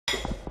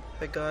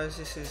Hey guys,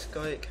 this is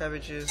Guy Eat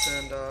Cabbages,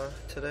 and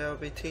today I'll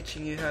be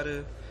teaching you how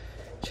to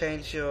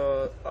change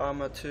your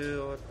ArmA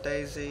 2 or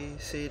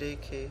DayZ CD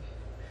key.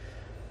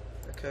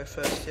 Okay,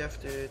 first you have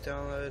to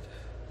download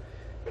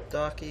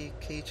Darky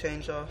key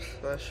changer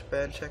 /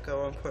 band checker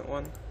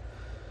 1.1.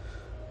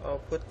 I'll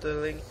put the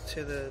link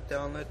to the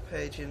download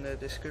page in the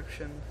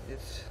description.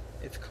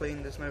 It's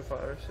clean, there's no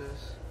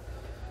viruses.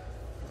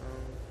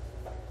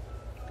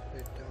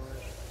 Download.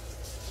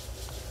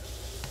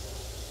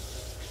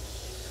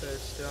 So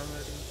it's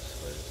downloading.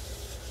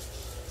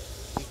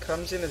 It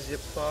comes in a zip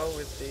file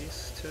with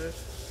these two.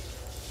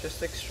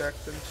 Just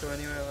extract them to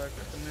anywhere. Like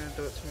I'm gonna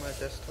do it to my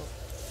desktop.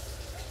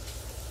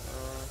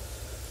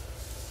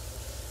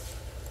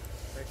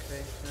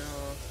 Okay, now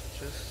I'll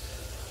just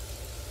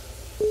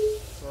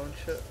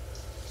launch it.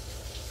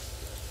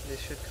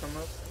 This should come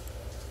up.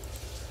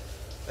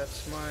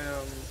 That's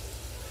my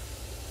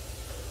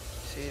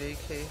CD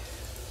key.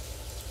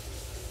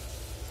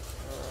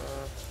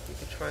 You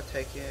can try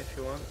taking it if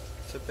you want.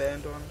 It's a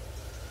banned one.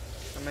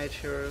 I made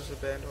sure it was a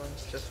banned one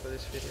just for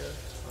this video.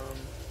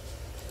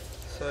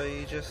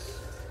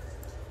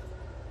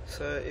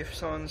 So if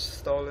someone's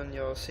stolen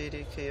your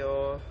CD key,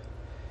 or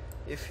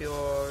if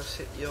your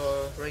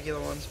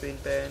regular one's been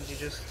banned, you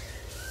just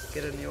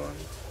get a new one.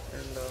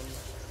 And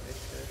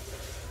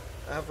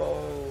I have a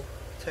whole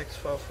text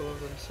file full of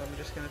them, so I'm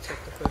just gonna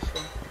take the first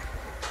one,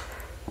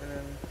 and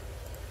then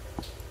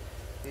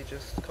you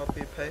just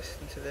copy and paste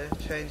into there,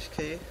 change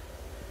key.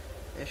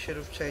 It should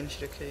have changed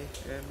the key,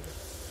 and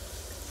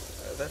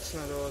that's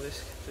not all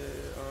this can do.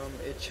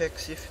 It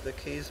checks if the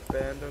key is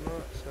banned or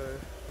not, so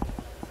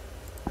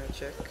I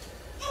check.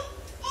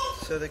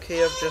 So the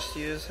key I've just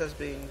used has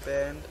been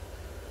banned,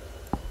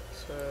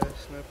 so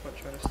there's no point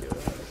trying to steal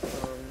that.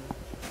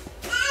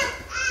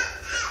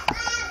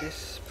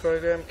 This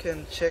program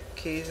can check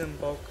keys in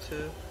bulk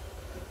too,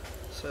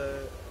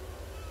 so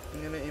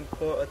I'm going to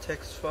import a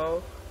text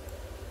file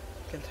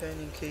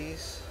containing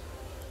keys,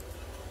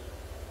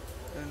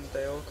 and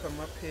they all come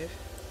up here.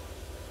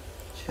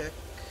 Check,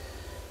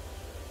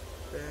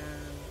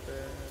 banned.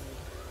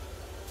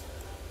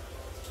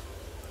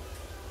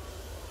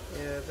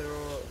 Yeah,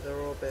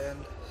 they're all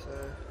banned. So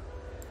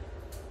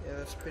yeah,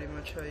 that's pretty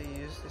much how you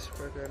use this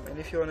program. And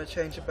if you want to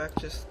change it back,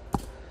 just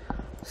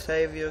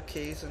save your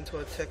keys into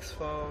a text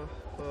file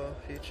for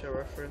future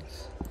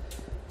reference.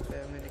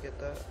 Okay, I'm going to get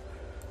that.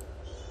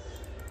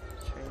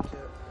 Change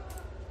it.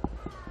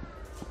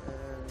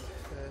 And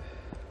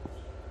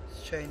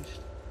it's changed.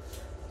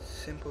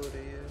 Simple to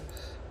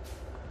use.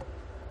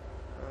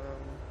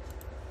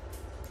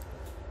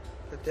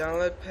 The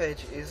download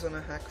page is on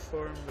a hack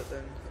forum, but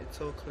then it's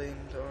all clean,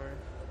 don't worry.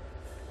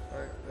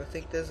 I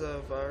think there's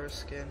a virus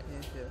scan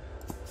here. Yeah.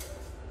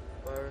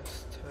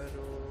 Virus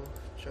total,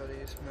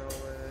 Jotty's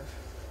malware,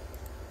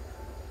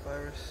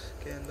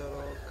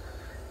 virusscan.org.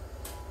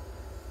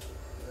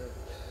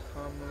 It's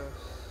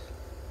harmless.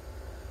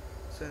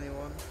 It's only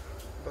one,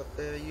 but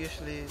they're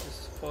usually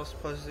just false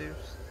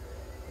positives.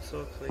 It's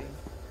all clean.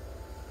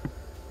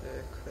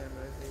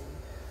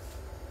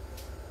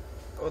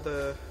 All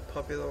the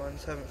popular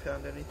ones haven't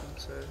found anything,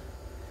 so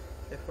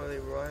they're probably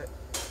right.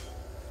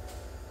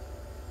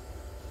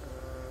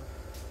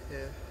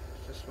 Yeah,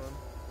 just one.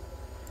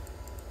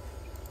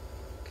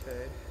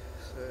 Okay,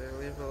 so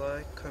leave a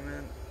like,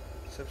 comment,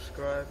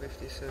 subscribe if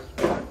this is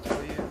right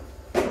for you.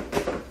 So,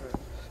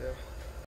 yeah.